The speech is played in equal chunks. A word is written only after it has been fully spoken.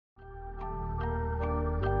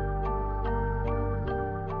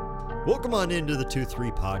Welcome on into the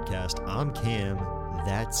 2-3 podcast. I'm Cam,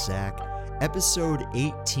 that's Zach. Episode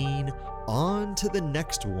 18, on to the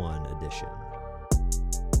next one edition.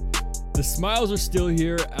 The smiles are still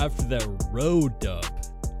here after that road dub.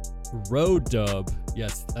 Road dub.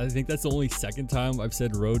 Yes, I think that's the only second time I've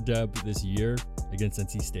said road dub this year against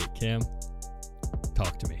NC State. Cam,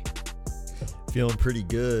 talk to me. Feeling pretty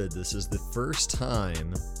good. This is the first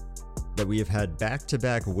time that we have had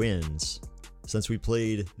back-to-back wins since we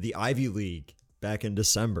played the Ivy League back in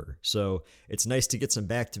December. So it's nice to get some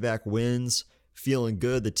back-to-back wins. Feeling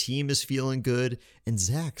good. The team is feeling good. And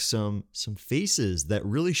Zach, some faces that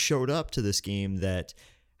really showed up to this game that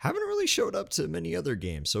haven't really showed up to many other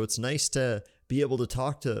games. So it's nice to be able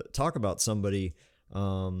to talk about somebody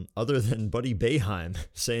other than Buddy Boeheim,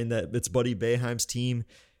 saying that it's Buddy Boeheim's team.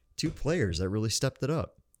 Two players that really stepped it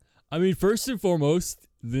up. I mean, first and foremost,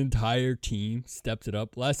 the entire team stepped it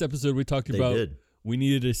up. Last episode we talked about we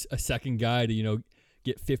needed a second guy to,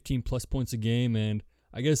 get 15 plus points a game, and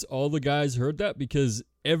I guess all the guys heard that because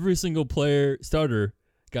every single starter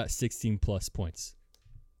got 16 plus points.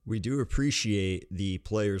 We do appreciate the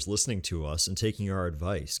players listening to us and taking our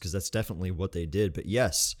advice because that's definitely what they did. But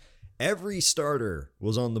yes, every starter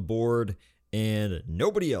was on the board and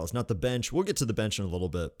nobody else, not the bench. We'll get to the bench in a little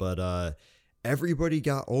bit, but everybody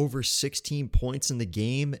got over 16 points in the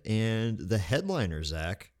game, and the headliner,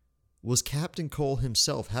 Zach, was Captain Cole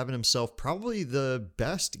himself, having himself probably the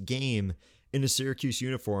best game in a Syracuse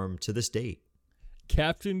uniform to this date.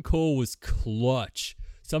 Captain Cole was clutch.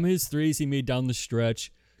 Some of his threes he made down the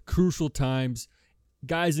stretch, crucial times,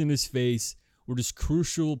 guys in his face, were just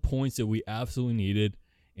crucial points that we absolutely needed,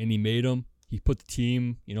 and he made them. He put the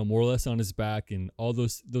team, more or less on his back, and all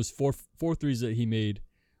those four threes that he made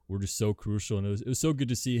were just so crucial, and it was so good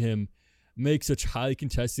to see him make such highly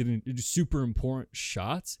contested and super important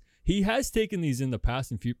shots. He has taken these in the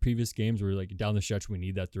past in previous games where down the stretch we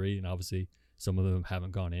need that three, and obviously some of them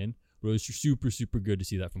haven't gone in. But it was super, super good to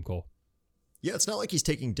see that from Cole. Yeah, it's not like he's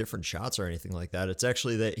taking different shots or anything like that. It's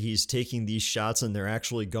actually that he's taking these shots and they're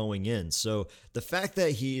actually going in. So the fact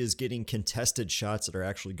that he is getting contested shots that are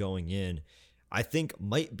actually going in, I think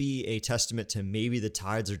might be a testament to maybe the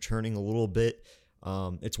tides are turning a little bit.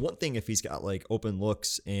 It's one thing if he's got open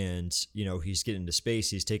looks and, he's getting into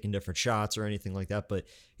space, he's taking different shots or anything like that, but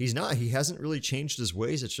he's not. He hasn't really changed his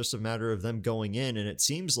ways. It's just a matter of them going in. And it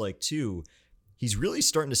seems like, too, he's really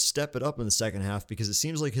starting to step it up in the second half because it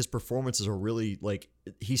seems like his performances are really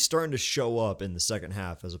he's starting to show up in the second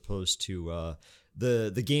half as opposed to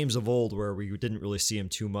the games of old where we didn't really see him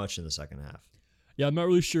too much in the second half. Yeah, I'm not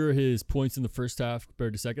really sure his points in the first half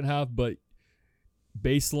compared to second half, but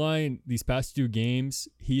baseline, these past two games,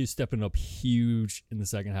 he is stepping up huge in the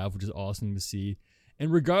second half, which is awesome to see.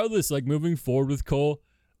 And regardless, moving forward with Cole,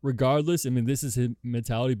 this is his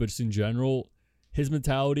mentality, but just in general, his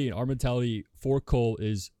mentality and our mentality for Cole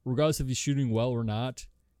is, regardless if he's shooting well or not,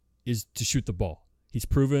 is to shoot the ball. He's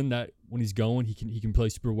proven that when he's going, he can play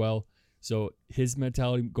super well. So his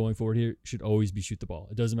mentality going forward here should always be shoot the ball.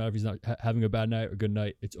 It doesn't matter if he's not having a bad night or good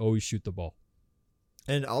night. It's always shoot the ball.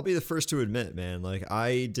 And I'll be the first to admit, man,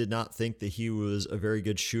 I did not think that he was a very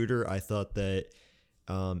good shooter. I thought that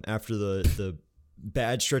after the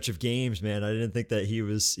bad stretch of games, man, I didn't think that he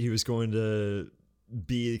was going to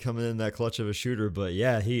be coming in that clutch of a shooter. But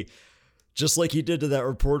yeah, he, just like he did to that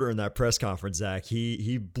reporter in that press conference, Zach,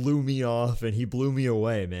 he blew me off and he blew me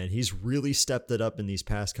away, man. He's really stepped it up in these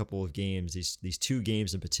past couple of games, these two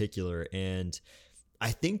games in particular. And I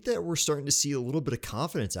think that we're starting to see a little bit of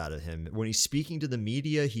confidence out of him. When he's speaking to the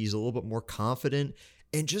media, he's a little bit more confident.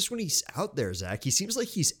 And just when he's out there, Zach, he seems like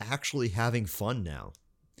he's actually having fun now.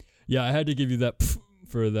 Yeah, I had to give you that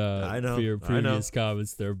for your previous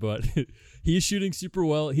comments there, but he's shooting super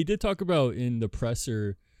well. He did talk about in the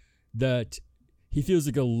presser that he feels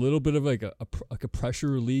like a little bit of a pressure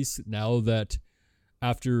release now that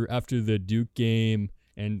after the Duke game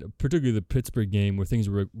and particularly the Pittsburgh game where things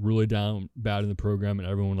were really down bad in the program and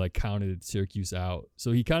everyone counted Syracuse out.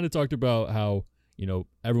 So he kind of talked about how,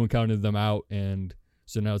 everyone counted them out. And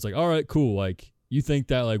so now it's all right, cool. You think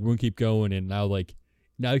that we're going to keep going. And now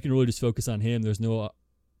now you can really just focus on him. There's no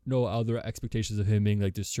other expectations of him being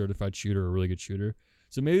this certified shooter or a really good shooter.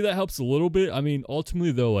 So maybe that helps a little bit. I mean,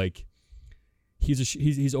 ultimately though,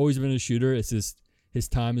 he's always been a shooter. It's just his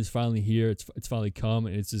time is finally here. It's finally come,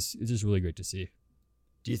 and it's just really great to see.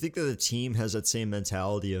 Do you think that the team has that same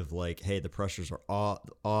mentality of hey, the pressures are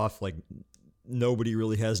off, nobody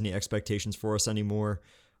really has any expectations for us anymore?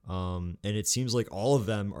 And it seems like all of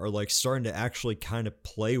them are starting to actually kind of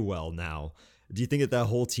play well now. Do you think that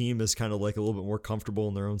whole team is kind of a little bit more comfortable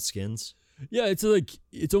in their own skins? Yeah,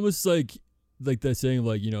 it's almost like that saying of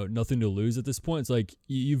like, nothing to lose at this point. It's like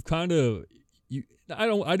you've kind of I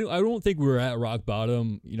don't think we were at rock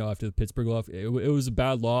bottom, after the Pittsburgh loss. It was a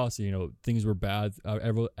bad loss. Things were bad.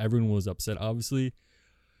 Everyone was upset, obviously,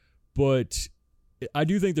 but I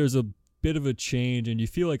do think there's a bit of a change, and you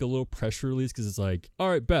feel like a little pressure release because it's like, all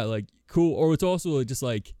right, bet, like cool. Or it's also like just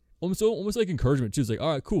like almost like encouragement too. It's like,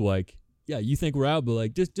 all right, cool, like yeah, you think we're out, but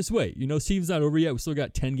like just wait. Season's not over yet. We still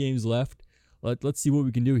got 10 games left. Let's see what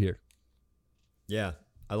we can do here. Yeah,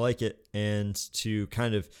 I like it. And to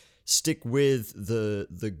kind of stick with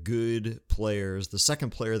the good players, the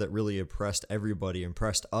second player that really impressed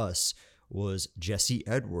us, was Jesse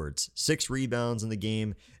Edwards. 6 rebounds in the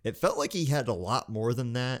game. It felt like he had a lot more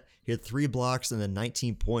than that. He had 3 blocks and then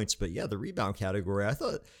 19 points. But yeah, the rebound category, I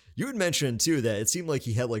thought you had mentioned too that it seemed like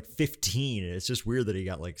he had like 15. And it's just weird that he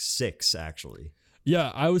got like 6 actually.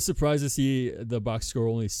 Yeah, I was surprised to see the box score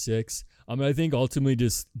only 6. I think ultimately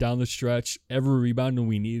just down the stretch, every rebound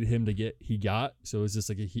we needed him to get, he got. So it's just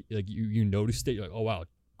like you noticed it. You're like, oh wow,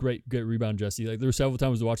 great rebound, Jesse. Like there were several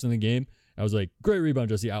times watching the game, I was like, great rebound,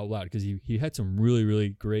 Jesse, out loud, because he had some really, really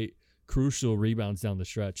great, crucial rebounds down the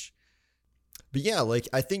stretch. But yeah, like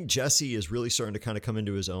I think Jesse is really starting to kind of come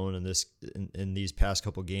into his own in these past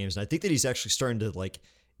couple games, and I think that he's actually starting to like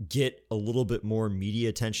get a little bit more media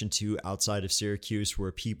attention too outside of Syracuse,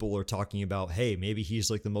 where people are talking about, hey, maybe he's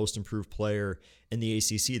like the most improved player in the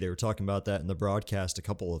ACC. They were talking about that in the broadcast a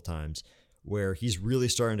couple of times, where he's really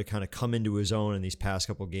starting to kind of come into his own in these past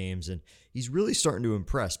couple games, and he's really starting to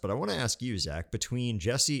impress. But I want to ask you, Zach, between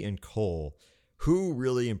Jesse and Cole, who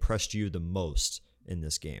really impressed you the most in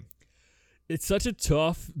this game? It's such a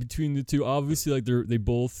tough between the two. Obviously, like they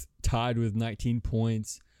both tied with 19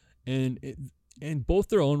 points, and in both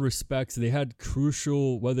their own respects, they had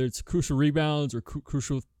crucial, whether it's crucial rebounds or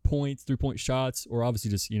crucial points, 3-point shots, or obviously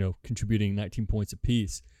just, contributing 19 points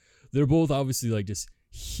apiece. They're both obviously like just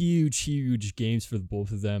huge games for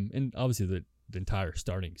both of them. And obviously the entire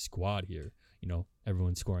starting squad here,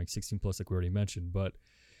 everyone's scoring 16 plus, like we already mentioned, but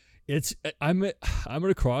I'm at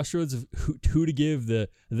a crossroads of who to give the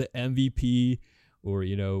MVP or,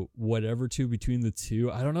 whatever to between the two.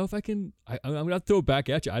 I don't know if I can, I'm going to throw it back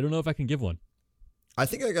at you. I don't know if I can give one. I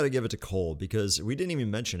think I got to give it to Cole because we didn't even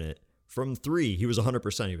mention it. From 3, he was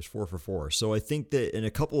 100%. He was 4 for 4. So I think that in a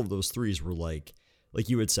couple of those threes were like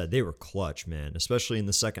you had said, they were clutch, man, especially in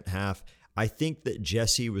the second half. I think that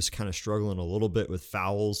Jesse was kind of struggling a little bit with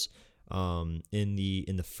fouls in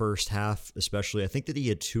the first half, especially. I think that he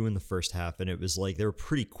had 2 in the first half, and it was like they were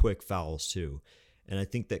pretty quick fouls too. And I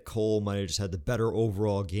think that Cole might have just had the better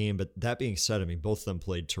overall game. But that being said, I mean, both of them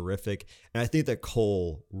played terrific. And I think that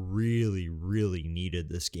Cole really, really needed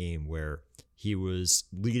this game where he was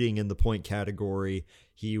leading in the point category.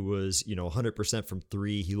 He was, 100% from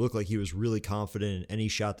 3. He looked like he was really confident in any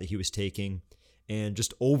shot that he was taking. And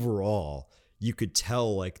just overall, you could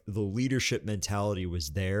tell like the leadership mentality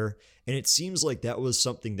was there. And it seems like that was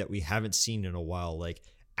something that we haven't seen in a while. Like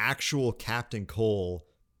actual Captain Cole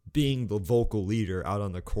being the vocal leader out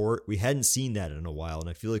on the court. We hadn't seen that in a while, and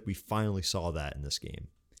I feel like we finally saw that in this game.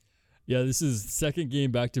 Yeah, this is the second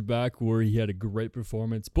game back-to-back where he had a great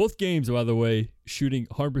performance. Both games, by the way, shooting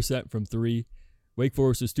 100% from 3. Wake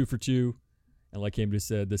Forest was 2 for 2, and like Cam just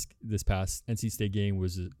said, this past NC State game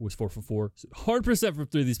was 4 for 4. So 100% from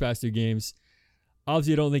 3 these past 2 games.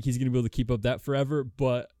 Obviously, I don't think he's going to be able to keep up that forever,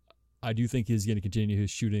 but I do think he's going to continue his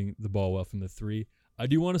shooting the ball well from the 3. I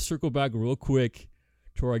do want to circle back real quick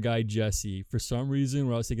to our guy Jesse. For some reason,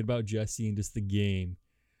 when I was thinking about Jesse and just the game,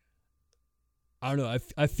 I don't know.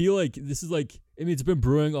 I feel like this is like, I mean, it's been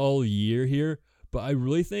brewing all year here, but I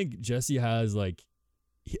really think Jesse has like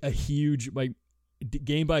a huge, like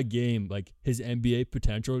game by game, like his NBA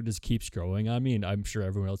potential just keeps growing on me, and I'm sure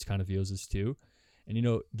everyone else kind of feels this too. And,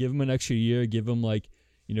 give him an extra year, give him like,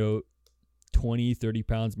 20, 30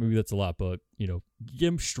 pounds. Maybe that's a lot, but, get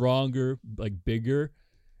him stronger, like bigger.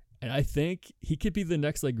 And I think he could be the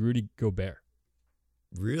next like Rudy Gobert.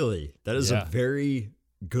 Really? That is a very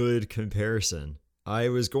good comparison. I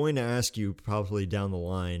was going to ask you probably down the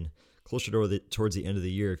line, closer towards the end of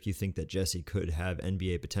the year, if you think that Jesse could have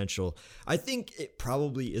NBA potential. I think it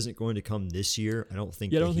probably isn't going to come this year. I don't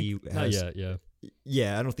think that he has. Not yet, yeah.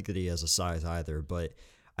 Yeah, I don't think that he has a size either, but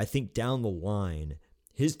I think down the line,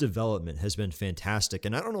 his development has been fantastic.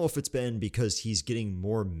 And I don't know if it's been because he's getting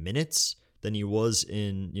more minutes than he was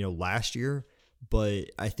in, last year. But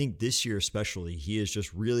I think this year especially, he has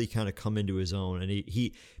just really kind of come into his own, and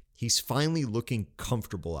he's finally looking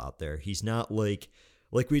comfortable out there. He's not like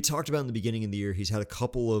we talked about in the beginning of the year. He's had a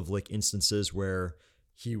couple of like instances where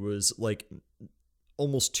he was like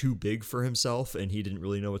almost too big for himself and he didn't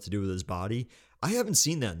really know what to do with his body. I haven't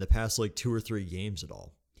seen that in the past like 2 or 3 games at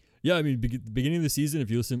all. Yeah, I mean, beginning of the season, if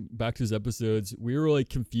you listen back to his episodes, we were like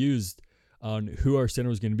confused on who our center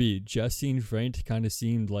was going to be. Jesse and Frank kind of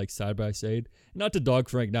seemed like side by side. Not to dog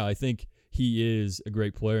Frank now. I think he is a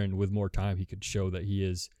great player, and with more time, he could show that he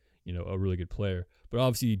is, a really good player. But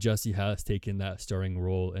obviously, Jesse has taken that starring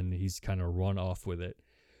role, and he's kind of run off with it.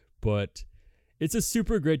 But it's a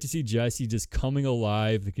super great to see Jesse just coming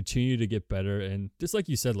alive and continue to get better. And just like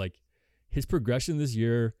you said, like his progression this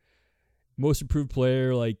year, most improved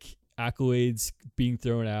player, like accolades being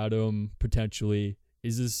thrown at him potentially,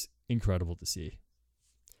 is just incredible to see.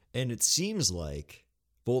 And it seems like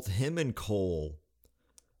both him and Cole,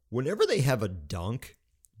 whenever they have a dunk,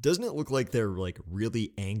 doesn't it look like they're like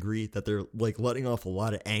really angry, that they're like letting off a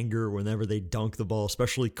lot of anger whenever they dunk the ball,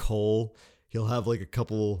 especially Cole? He'll have like a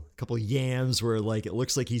couple yams where like it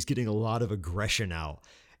looks like he's getting a lot of aggression out.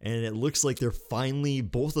 And it looks like they're finally,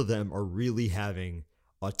 both of them are really having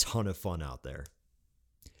a ton of fun out there.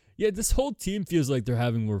 Yeah, this whole team feels like they're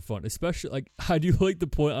having more fun, especially like I do like the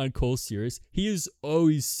point on Cole's serious. He is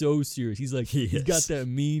always so serious. He's like, he's got that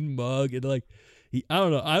mean mug and like, I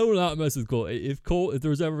don't know. I will not mess with Cole. If there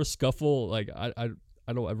was ever a scuffle, like I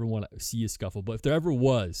don't ever want to see a scuffle, but if there ever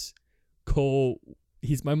was, Cole,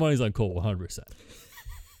 my money's on Cole 100%.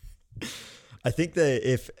 I think that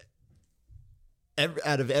if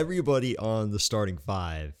out of everybody on the starting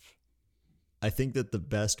 5, I think that the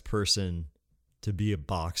best person to be a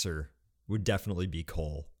boxer would definitely be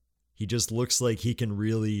Cole. He just looks like he can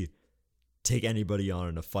really take anybody on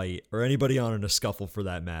in a fight, or anybody on in a scuffle for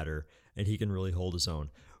that matter, and he can really hold his own.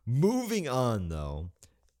 Moving on, though,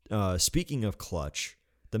 speaking of clutch,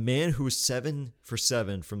 the man who was 7 for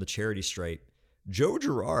 7 from the charity stripe, Joe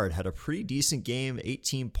Girard, had a pretty decent game,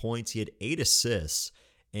 18 points. He had 8 assists,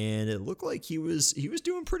 and it looked like he was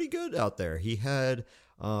doing pretty good out there. He had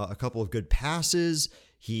a couple of good passes.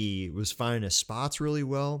 He was finding his spots really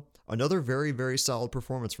well. Another very, very solid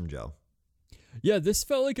performance from Joe. Yeah, this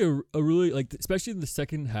felt like a really, like, especially in the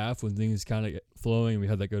second half when things kind of flowing. We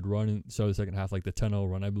had that good run in the second half, like the 10-0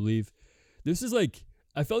 run, I believe. This is like,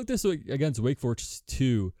 I felt like this was against Wake Forest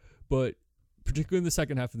too, but particularly in the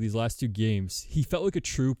second half of these last 2 games, he felt like a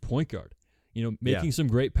true point guard. Making some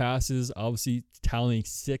great passes, obviously tallying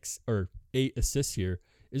 6 or 8 assists here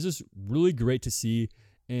is just really great to see.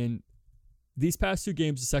 And these past 2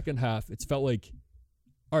 games, the second half, it's felt like,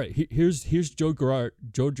 all right, here's Joe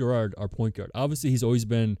Girard, our point guard. Obviously, he's always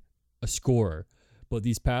been a scorer, but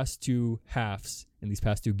these past 2 halves and these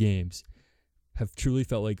past 2 games have truly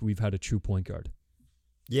felt like we've had a true point guard.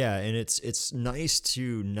 Yeah, and it's nice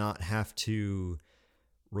to not have to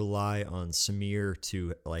rely on Samir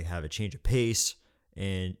to like have a change of pace,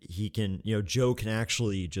 and he can, Joe can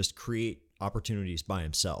actually just create opportunities by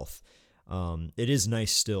himself. It is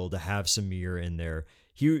nice still to have Samir in there.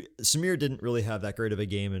 Samir didn't really have that great of a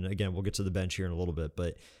game, and again, we'll get to the bench here in a little bit,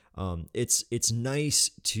 but it's nice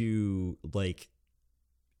to like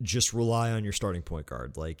just rely on your starting point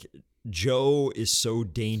guard. Like Joe is so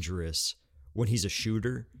dangerous when he's a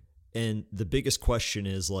shooter, and the biggest question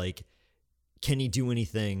is like, can he do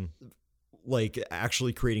anything like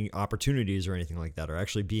actually creating opportunities or anything like that, or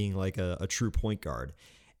actually being like a true point guard?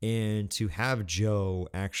 And to have Joe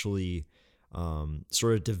actually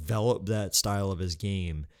sort of develop that style of his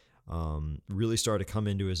game, really start to come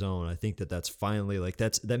into his own. I think that's finally like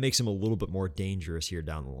that makes him a little bit more dangerous here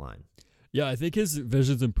down the line. Yeah, I think his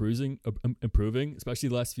vision's improving, especially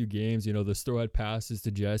the last few games. The throw-out passes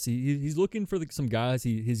to Jesse. He's looking for some guys.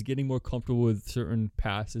 He's getting more comfortable with certain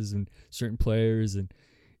passes and certain players, and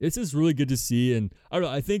it's just really good to see. And I don't know,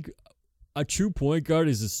 I think a true point guard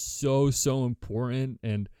is just so important.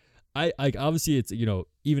 And I obviously it's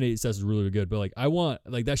even 8 assists is really good, but like I want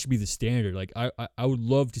like that should be the standard. Like I would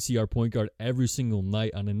love to see our point guard every single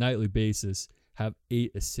night on a nightly basis have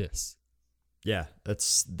 8 assists. Yeah,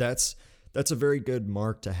 that's a very good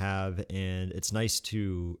mark to have, and it's nice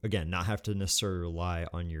to, again, not have to necessarily rely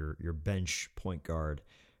on your bench point guard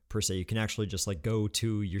per se. You can actually just like go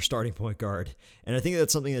to your starting point guard, and I think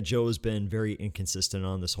that's something that Joe has been very inconsistent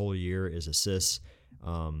on this whole year is assists.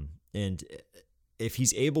 And if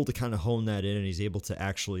he's able to kind of hone that in, and he's able to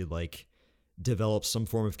actually like develop some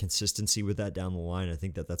form of consistency with that down the line, I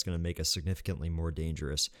think that's going to make us significantly more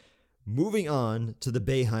dangerous. Moving on to the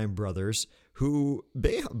Boeheim brothers, who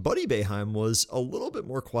Buddy Boeheim was a little bit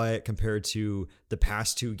more quiet compared to the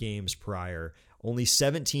past 2 games prior. Only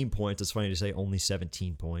 17 points. It's funny to say only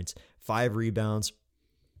 17 points. 5 rebounds.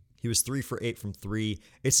 He was 3 for 8 from 3.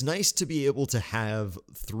 It's nice to be able to have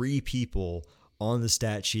 3 people on the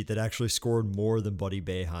stat sheet that actually scored more than Buddy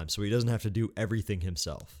Boeheim, so he doesn't have to do everything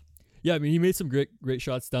himself. Yeah, I mean, he made some great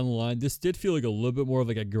shots down the line. This did feel like a little bit more of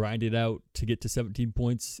like a grinded out to get to 17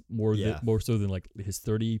 points, more so than like his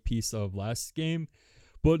 30 piece of last game.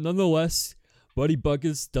 But nonetheless, Buddy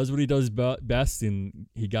Buckets does what he does best, and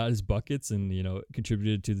he got his buckets and,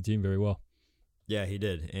 contributed to the team very well. Yeah, he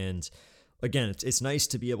did. And again, it's nice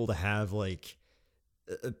to be able to have like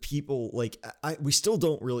people like we still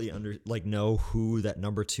don't really know who that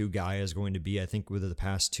number 2 guy is going to be. I think with the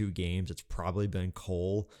past 2 games, it's probably been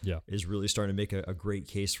Cole. Yeah, is really starting to make a great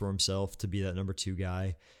case for himself to be that number 2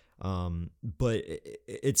 guy. But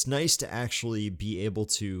it's nice to actually be able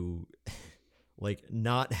to like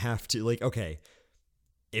not have to like, okay,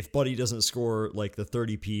 if Buddy doesn't score like the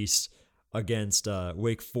 30 piece against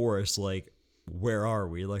Wake Forest, like, where are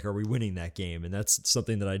we? Like, are we winning that game? And that's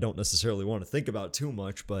something that I don't necessarily want to think about too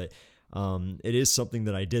much, but it is something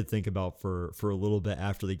that I did think about for a little bit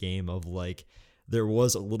after the game of like, there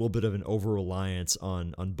was a little bit of an over-reliance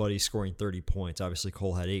on Buddy scoring 30 points. Obviously,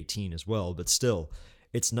 Cole had 18 as well, but still,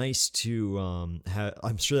 it's nice to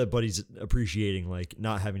I'm sure that Buddy's appreciating like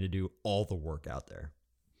not having to do all the work out there.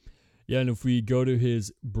 Yeah, and if we go to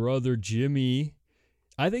his brother Jimmy,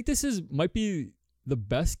 I think this might be the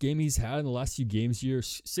best game he's had in the last few games here.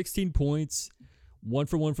 16 points, 1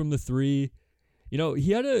 for 1 from the 3.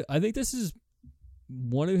 I think this is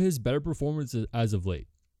one of his better performances as of late.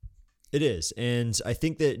 It is. And I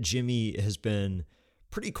think that Jimmy has been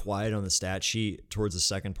pretty quiet on the stat sheet towards the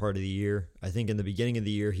second part of the year. I think in the beginning of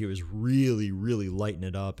the year, he was really, really lighting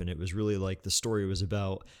it up. And it was really like the story was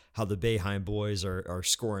about how the Boeheim boys are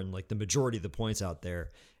scoring like the majority of the points out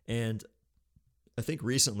there. And I think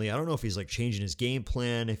recently, I don't know if he's like changing his game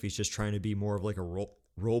plan, if he's just trying to be more of like a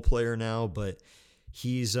role player now, but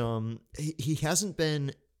he's he hasn't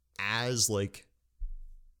been as like,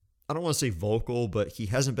 I don't want to say vocal, but he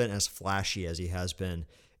hasn't been as flashy as he has been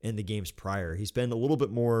in the games prior. He's been a little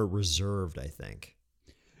bit more reserved, I think.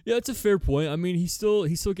 Yeah, it's a fair point. I mean, he's still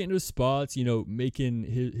getting to his spots, making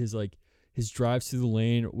his drives to the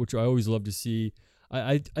lane, which I always love to see.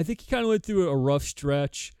 I think he kind of went through a rough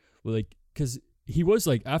stretch with because he was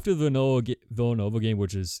like after the Villanova game,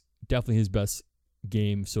 which is definitely his best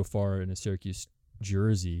game so far in a Syracuse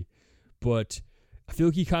jersey, but I feel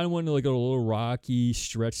like he kind of went to like a little rocky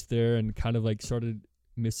stretch there and kind of like started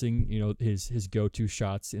missing, his go-to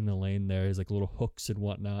shots in the lane there, his like little hooks and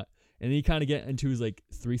whatnot, and then he kind of get into his like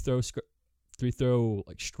three throw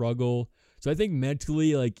like struggle. So I think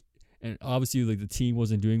mentally, like, and obviously like the team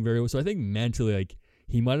wasn't doing very well, so I think mentally like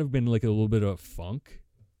he might have been like a little bit of a funk.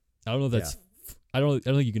 I don't know if that's I don't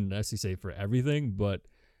think you can necessarily say for everything, but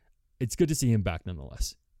it's good to see him back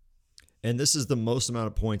nonetheless. And this is the most amount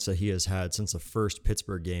of points that he has had since the first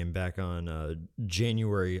Pittsburgh game back on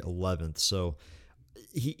January 11th. So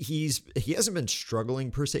he hasn't been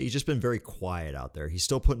struggling per se. He's just been very quiet out there. He's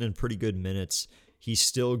still putting in pretty good minutes. He's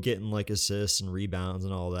still getting like assists and rebounds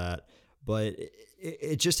and all that. But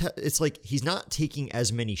it's like he's not taking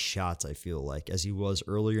as many shots, I feel like, as he was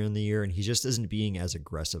earlier in the year. And he just isn't being as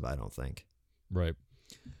aggressive, I don't think. Right.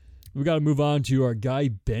 We got to move on to our guy,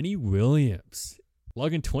 Benny Williams.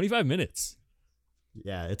 Logging 25 minutes.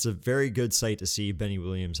 Yeah, it's a very good sight to see Benny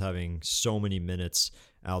Williams having so many minutes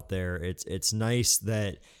out there. It's nice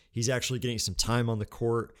that he's actually getting some time on the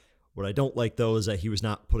court. What I don't like, though, is that he was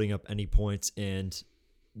not putting up any points, and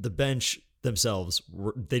the bench themselves,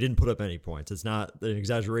 they didn't put up any points. It's not an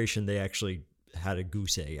exaggeration. They actually had a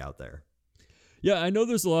goose egg out there. Yeah, I know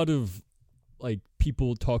there's a lot of like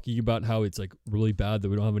people talking about how it's like really bad that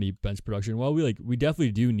we don't have any bench production. Well, we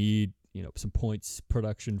definitely do need some points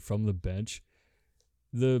production from the bench.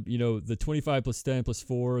 The 25 plus 10 plus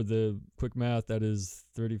 4, the quick math, that is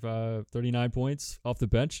 39 points off the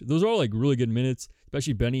bench. Those are all like really good minutes,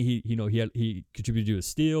 especially Benny. He contributed to a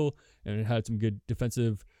steal and had some good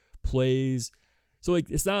defensive plays. So like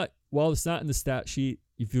while it's not in the stat sheet,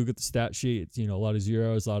 if you look at the stat sheet, it's a lot of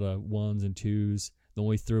zeros, a lot of ones and twos. The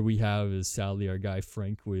only 3 we have is sadly our guy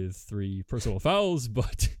Frank with 3 personal fouls,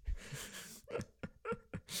 but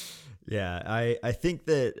yeah, I think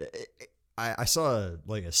that I saw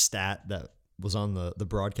a stat that was on the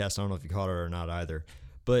broadcast. I don't know if you caught it or not either,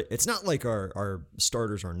 but it's not like our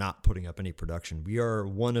starters are not putting up any production. We are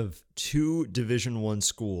one of 2 Division I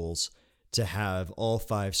schools to have all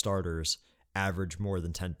 5 starters average more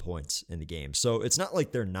than 10 points in the game. So it's not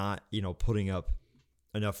like they're not, putting up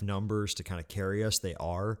enough numbers to kind of carry us. They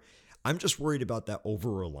are. I'm just worried about that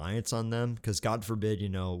over-reliance on them because God forbid,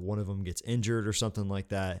 one of them gets injured or something like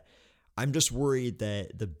that. I'm just worried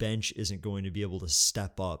that the bench isn't going to be able to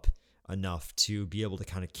step up enough to be able to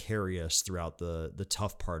kind of carry us throughout the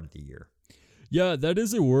tough part of the year. Yeah, that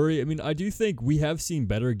is a worry. I mean, I do think we have seen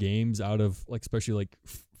better games out of, like, especially like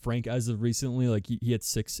Frank as of recently. Like he had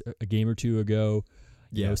 6 a game or two ago.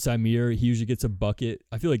 You know, Samir, he usually gets a bucket.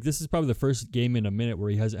 I feel like this is probably the first game in a minute where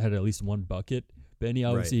he hasn't had at least one bucket. Benny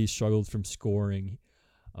obviously struggled from scoring.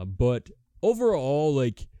 But overall,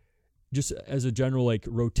 like, just as a general, like,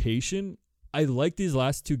 rotation, I like these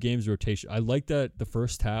last 2 games rotation. I like that the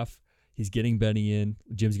first half, he's getting Benny in,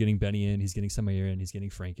 Jim's getting Benny in, he's getting Samir in, he's getting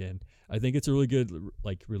Frank in. I think it's a really good,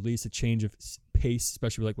 like, release, a change of pace,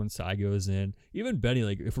 especially like when Sai goes in. Even Benny,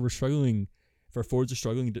 like, if our forwards are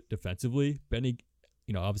struggling defensively, Benny,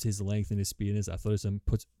 you know, obviously his length and his speed and his athleticism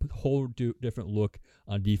puts a whole different look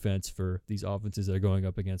on defense for these offenses that are going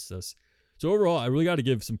up against us. So overall, I really got to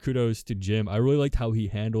give some kudos to Jim. I really liked how he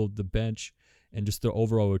handled the bench and just the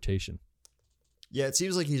overall rotation. Yeah, it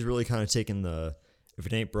seems like he's really kind of taken the if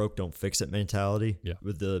it ain't broke, don't fix it mentality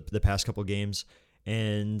with the past couple games.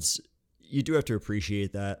 And you do have to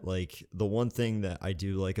appreciate that. Like, the one thing that I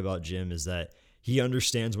do like about Jim is that he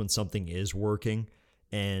understands when something is working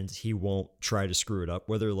and he won't try to screw it up.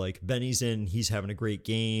 Whether, like, Benny's in, he's having a great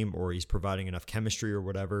game, or he's providing enough chemistry or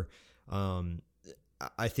whatever.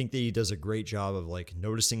 I think that he does a great job of, like,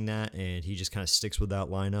 noticing that, and he just kind of sticks with that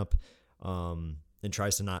lineup. And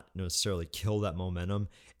tries to not necessarily kill that momentum.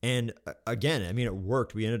 And again, I mean, it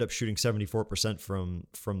worked. We ended up shooting 74%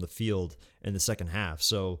 from the field in the second half.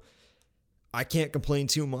 So I can't complain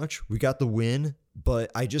too much. We got the win,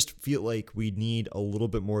 but I just feel like we need a little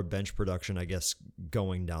bit more bench production, I guess,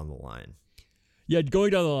 going down the line. Yeah,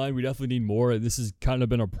 going down the line, we definitely need more. This has kind of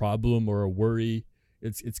been a problem or a worry.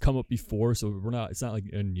 It's come up before, so it's not like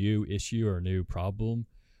a new issue or a new problem.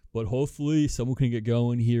 But hopefully someone can get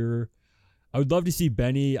going here. I would love to see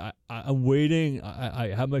Benny. I'm waiting. I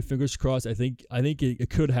have my fingers crossed. I think it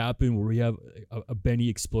could happen where we have a Benny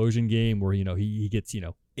explosion game where, you know, he gets, you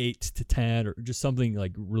know, 8 to 10 or just something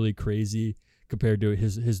like really crazy compared to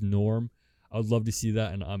his norm. I would love to see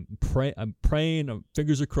that, and I'm praying.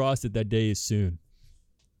 Fingers are crossed that day is soon.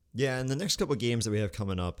 Yeah, and the next couple of games that we have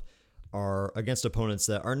coming up are against opponents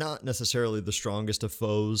that are not necessarily the strongest of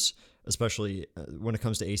foes, especially when it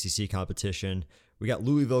comes to ACC competition. We got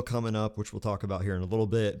Louisville coming up, which we'll talk about here in a little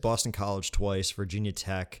bit, Boston College twice, Virginia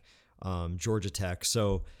Tech, Georgia Tech.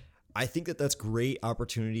 So I think that that's great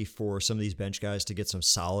opportunity for some of these bench guys to get some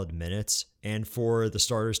solid minutes and for the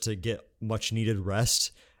starters to get much needed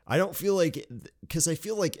rest. I don't feel like, because I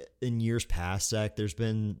feel like in years past, Zach, there's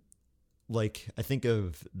been, like, I think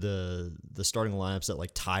of the starting lineups that,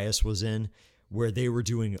 like, Tyus was in, where they were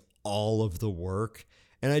doing all of the work.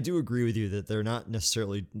 And I do agree with you that they're not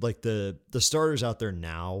necessarily, like, the starters out there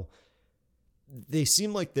now, they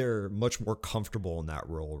seem like they're much more comfortable in that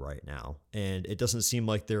role right now. And it doesn't seem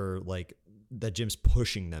like they're, like, that Jim's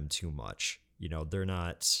pushing them too much. You know, they're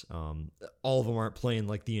not, all of them aren't playing,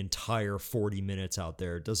 like, the entire 40 minutes out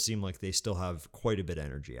there. It does seem like they still have quite a bit of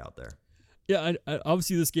energy out there. Yeah,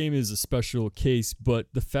 obviously this game is a special case, but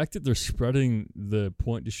the fact that they're spreading the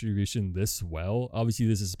point distribution this well, obviously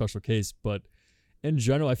this is a special case, but in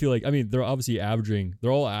general, I feel like, I mean, they're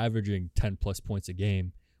all averaging 10 plus points a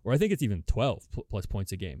game, or I think it's even 12 plus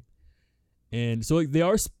points a game. And so, like, they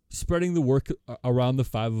are spreading the work around the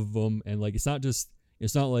 5 of them, and, like, it's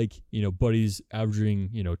not like, you know, Buddy's averaging,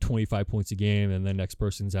 you know, 25 points a game and the next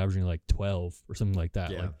person's averaging like 12 or something like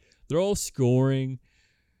that. Yeah. Like, they're all scoring,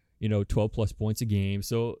 you know, 12 plus points a game.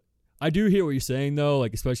 So I do hear what you're saying, though,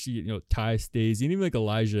 like, especially, you know, Ty Stays, and even like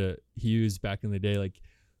Elijah Hughes back in the day, like,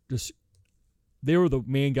 just, they were the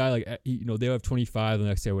main guy, like, you know, they would have 25, the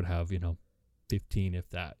next day would have, you know, 15, if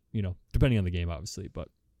that, you know, depending on the game, obviously, but.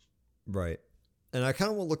 Right. And I kind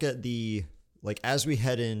of want to look at like, as we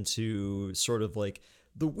head into sort of like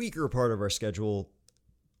the weaker part of our schedule,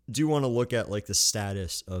 do want to look at, like, the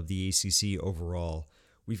status of the ACC overall.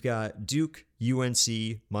 We've got Duke,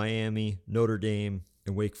 UNC, Miami, Notre Dame,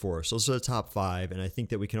 and Wake Forest. Those are the top 5, and I think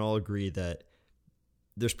that we can all agree that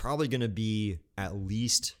there's probably going to be at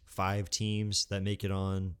least 5 teams that make it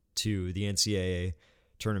on to the NCAA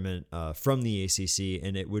tournament from the ACC,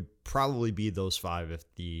 and it would probably be those 5 if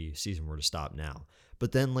the season were to stop now.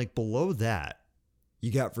 But then, like, below that,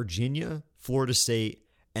 you got Virginia, Florida State,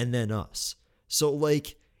 and then us. So,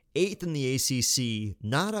 like, 8th in the ACC,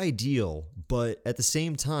 not ideal, but at the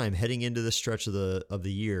same time, heading into the stretch of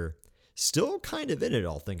the year, still kind of in it,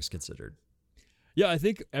 all things considered. Yeah, I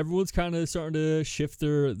think everyone's kind of starting to shift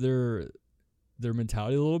their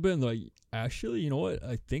mentality a little bit, and like, actually, you know what?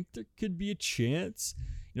 I think there could be a chance,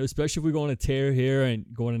 you know, especially if we go on a tear here and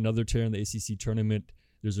go on another tear in the ACC tournament.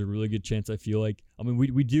 There's a really good chance. I feel like, I mean,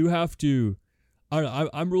 we do have to. I don't know.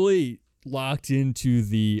 I'm really locked into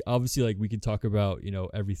the, obviously, like, we can talk about,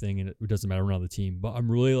 everything, and it doesn't matter around the team, but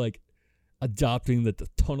I'm really like adopting the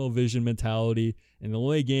tunnel vision mentality. And the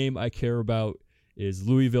only game I care about is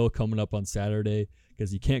Louisville coming up on Saturday,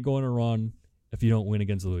 because you can't go on a run if you don't win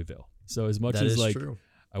against Louisville. So as much as like true.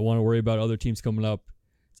 I want to worry about other teams coming up,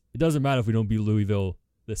 it doesn't matter if we don't beat Louisville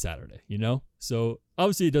this Saturday, So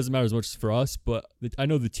obviously it doesn't matter as much for us, but I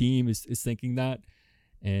know the team is thinking that.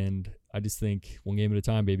 And I just think one game at a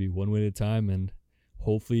time, baby, one win at a time. And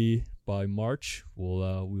hopefully by March,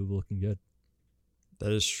 we'll be looking good.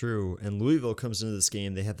 That is true. And Louisville comes into this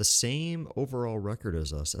game. They have the same overall record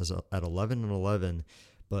as us at 11-11,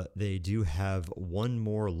 but they do have one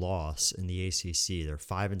more loss in the ACC. They're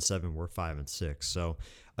 5-7. We're 5-6. So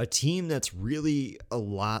a team that's really a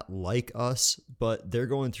lot like us, but they're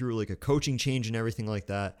going through like a coaching change and everything like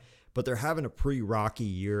that. But they're having a pretty rocky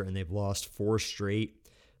year, and they've lost 4 straight.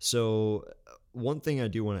 So one thing I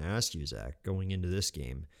do want to ask you, Zach, going into this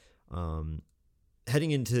game,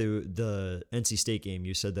 heading into the NC State game,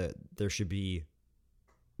 you said that there should be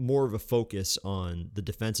more of a focus on the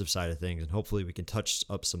defensive side of things, and hopefully we can touch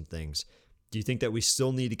up some things. Do you think that we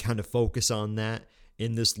still need to kind of focus on that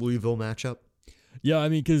in this Louisville matchup? Yeah, I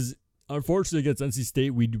mean, because unfortunately against NC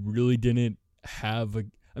State, we really didn't have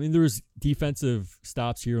there was defensive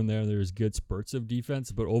stops here and there. There was good spurts of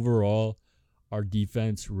defense, but overall, our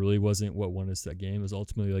defense really wasn't what won us that game. It was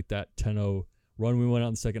ultimately like that 10-0 run we went out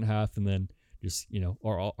in the second half, and then just,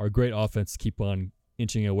 our great offense keep on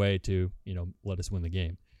inching away to, let us win the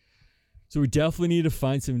game. So we definitely need to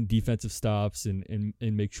find some defensive stops and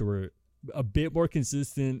make sure we're a bit more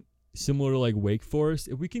consistent, similar to like Wake Forest.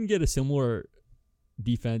 If we can get a similar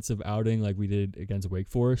defensive outing like we did against Wake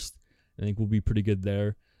Forest, I think we'll be pretty good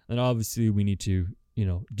there. And obviously we need to,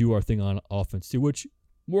 do our thing on offense too, which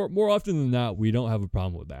more often than not, we don't have a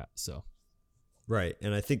problem with that. So, right.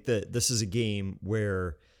 And I think that this is a game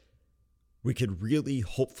where we could really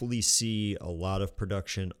hopefully see a lot of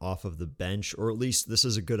production off of the bench, or at least this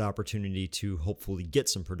is a good opportunity to hopefully get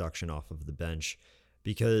some production off of the bench,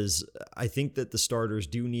 because I think that the starters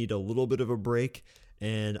do need a little bit of a break.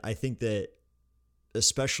 And I think that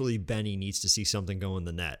especially Benny needs to see something go in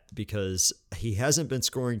the net, because he hasn't been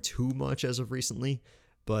scoring too much as of recently.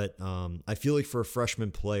 But I feel like for a freshman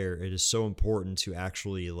player, it is so important to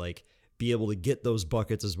actually like be able to get those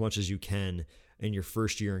buckets as much as you can in your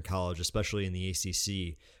first year in college, especially in the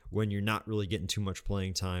ACC, when you're not really getting too much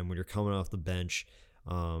playing time, when you're coming off the bench.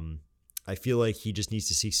 I feel like he just needs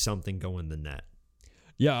to see something go in the net.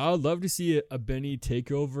 Yeah, I would love to see a Benny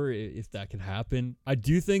takeover if that can happen. I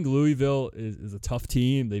do think Louisville is a tough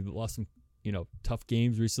team. They've lost some, tough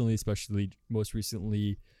games recently, especially most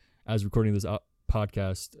recently as recording this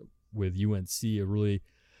podcast with UNC, a really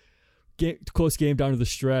close game down to the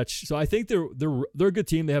stretch. So I think they're a good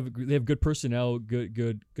team. They have good personnel,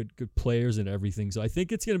 good players and everything. So I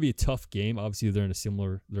think it's going to be a tough game. Obviously they're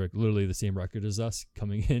literally the same record as us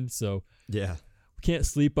coming in. So yeah, we can't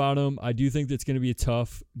sleep on them. I do think that's going to be a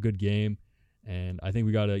tough, good game. And I think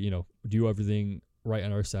we got to, do everything right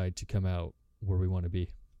on our side to come out where we want to be.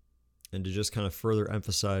 And to just kind of further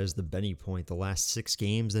emphasize the Benny point, the last 6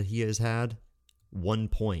 games that he has had, 1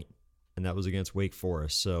 point, and that was against Wake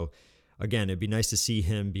Forest. So again, it'd be nice to see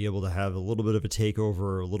him be able to have a little bit of a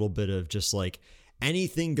takeover, a little bit of just like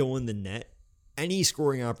anything go in the net, any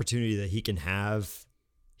scoring opportunity that he can have,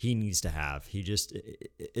 he needs to have.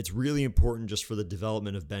 It's really important just for the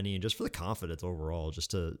development of Benny and just for the confidence overall,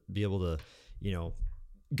 just to be able to,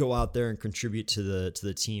 go out there and contribute to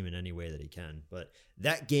the team in any way that he can. But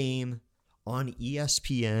that game on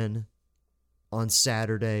ESPN on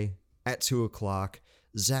Saturday at 2:00,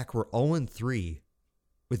 Zach, we're 0-3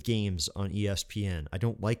 with games on ESPN. I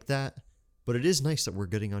don't like that, but it is nice that we're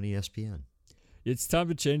getting on ESPN. It's time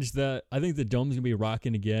to change that. I think the Dome's going to be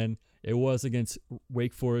rocking again. It was against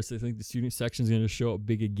Wake Forest. I think the student section is going to show up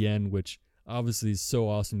big again, which obviously is so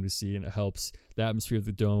awesome to see, and it helps the atmosphere of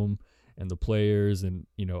the Dome and the players and,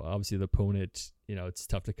 obviously the opponent. It's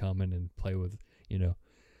tough to come in and play with,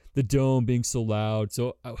 the Dome being so loud.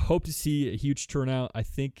 So I hope to see a huge turnout. I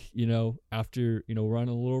think, after, we're on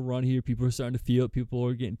a little run here, people are starting to feel it. People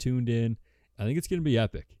are getting tuned in. I think it's going to be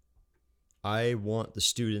epic. I want the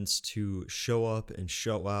students to show up and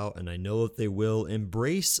show out, and I know that they will.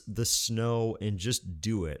 Embrace the snow and just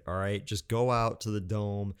do it, all right? Just go out to the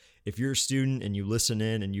Dome. If you're a student and you listen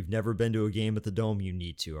in and you've never been to a game at the Dome, you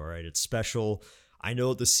need to, all right? It's special. I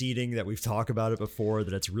know the seating that we've talked about it before,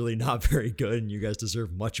 that it's really not very good, and you guys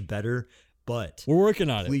deserve much better. But we're working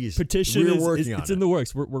on please, it. Petition it's in the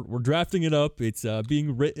works. We're drafting it up. It's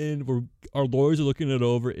being written. Our lawyers are looking it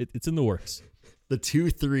over. It's in the works. The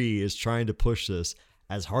 2-3 is trying to push this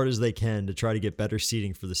as hard as they can to try to get better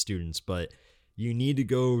seating for the students. But you need to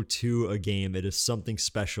go to a game. It is something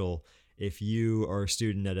special. If you are a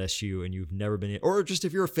student at SU and you've never been, or just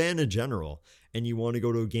if you're a fan in general and you want to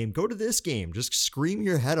go to a game, go to this game. Just scream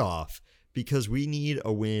your head off because we need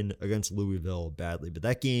a win against Louisville badly. But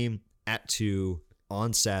that game at 2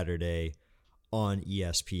 on Saturday on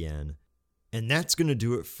ESPN. And that's going to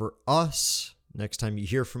do it for us. Next time you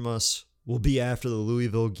hear from us will be after the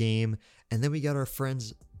Louisville game. And then we got our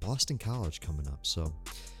friends Boston College coming up. So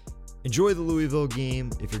enjoy the Louisville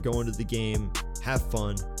game. If you're going to the game, have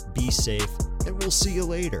fun, be safe, and we'll see you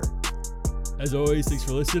later. As always, thanks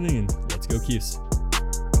for listening, and let's go Cuse.